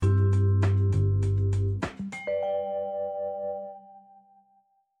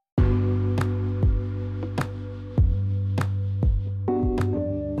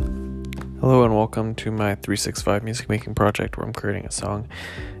welcome to my 365 music making project where I'm creating a song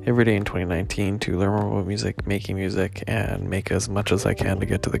every day in 2019 to learn more about music, making music, and make as much as I can to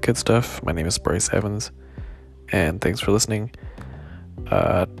get to the good stuff. My name is Bryce Evans, and thanks for listening.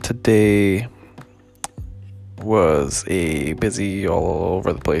 Today was a busy, all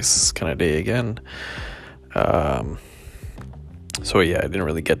over the place kind of day again. I didn't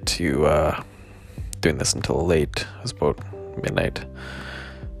really get to doing this until late. It was about midnight.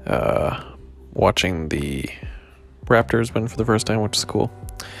 Watching the Raptors win for the first time, which is cool.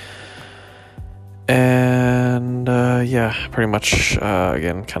 And pretty much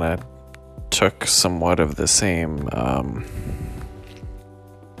again kind of took somewhat of the same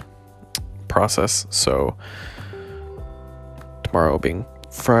process. So tomorrow being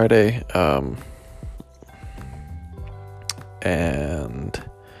Friday, and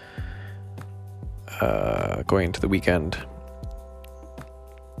going into the weekend,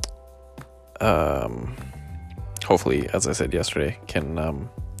 hopefully, as I said yesterday, can kind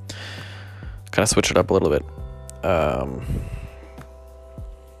of switch it up a little bit.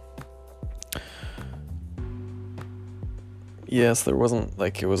 Yes, there wasn't,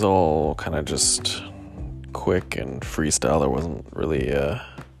 it was all kind of just quick and freestyle. There wasn't really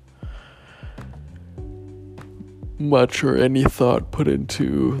much or any thought put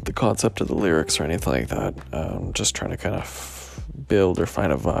into the concept of the lyrics or anything like that. Just trying to kind of build or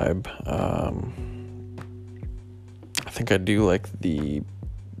find a vibe. I think I do like the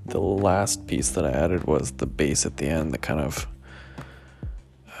last piece that I added was the bass at the end that kind of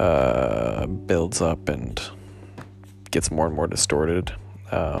builds up and gets more and more distorted.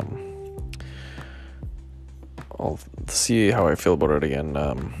 I'll see how I feel about it again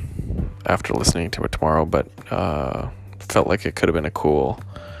after listening to it tomorrow, but felt like it could have been a cool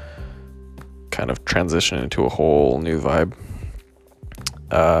kind of transition into a whole new vibe.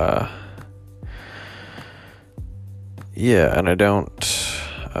 And I don't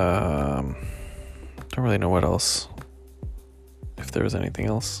really know what else, if there was anything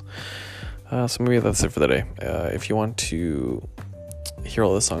else. So maybe that's it for the day. If you want to hear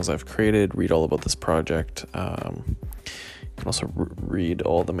all the songs I've created, read all about this project, you can also read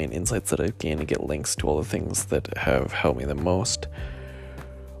all the main insights that I've gained and get links to all the things that have helped me the most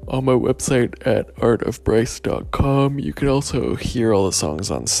on my website at artofbryce.com. You can also hear all the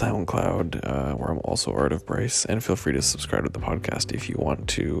songs on SoundCloud, where I'm also Art of Bryce, and feel free to subscribe to the podcast if you want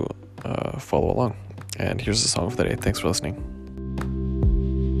to follow along. And here's the song for the day. Thanks for listening.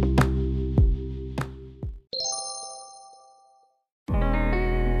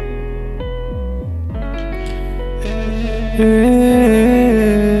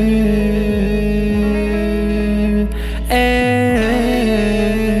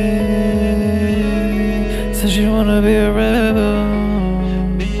 Says you wanna be a rebel,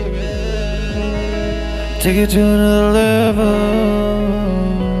 take it to another level.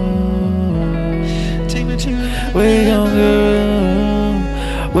 Where you gon' girl?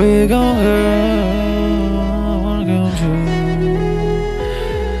 Where you gon' girl? I wanna go to,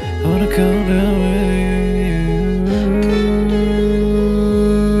 I wanna come down with you,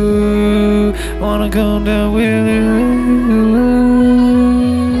 I wanna come down with you.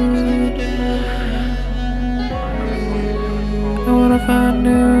 I wanna find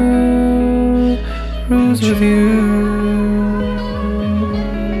new routes with you,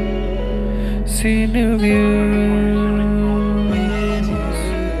 see new views,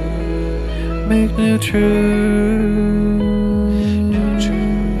 make new truths.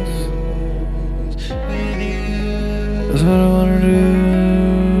 That's what I wanna do.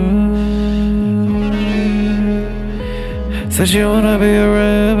 Said you wanna be a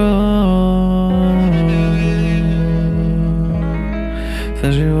rebel,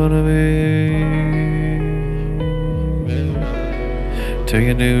 says you wanna be, take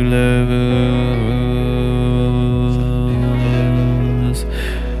a new levels.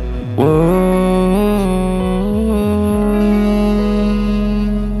 Whoa,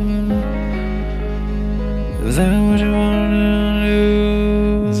 is that what you wanna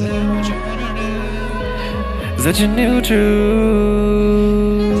do? Is that your new truth?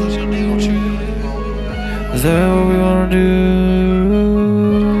 Is that what we wanna do?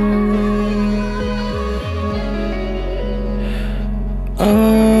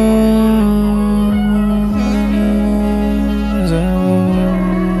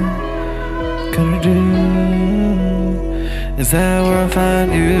 Is that where I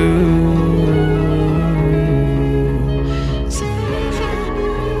find you?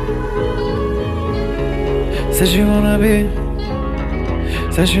 Says you wanna be,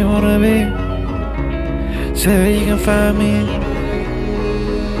 says you wanna be, say you can find me.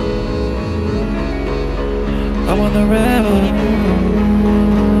 I'm on the rebel.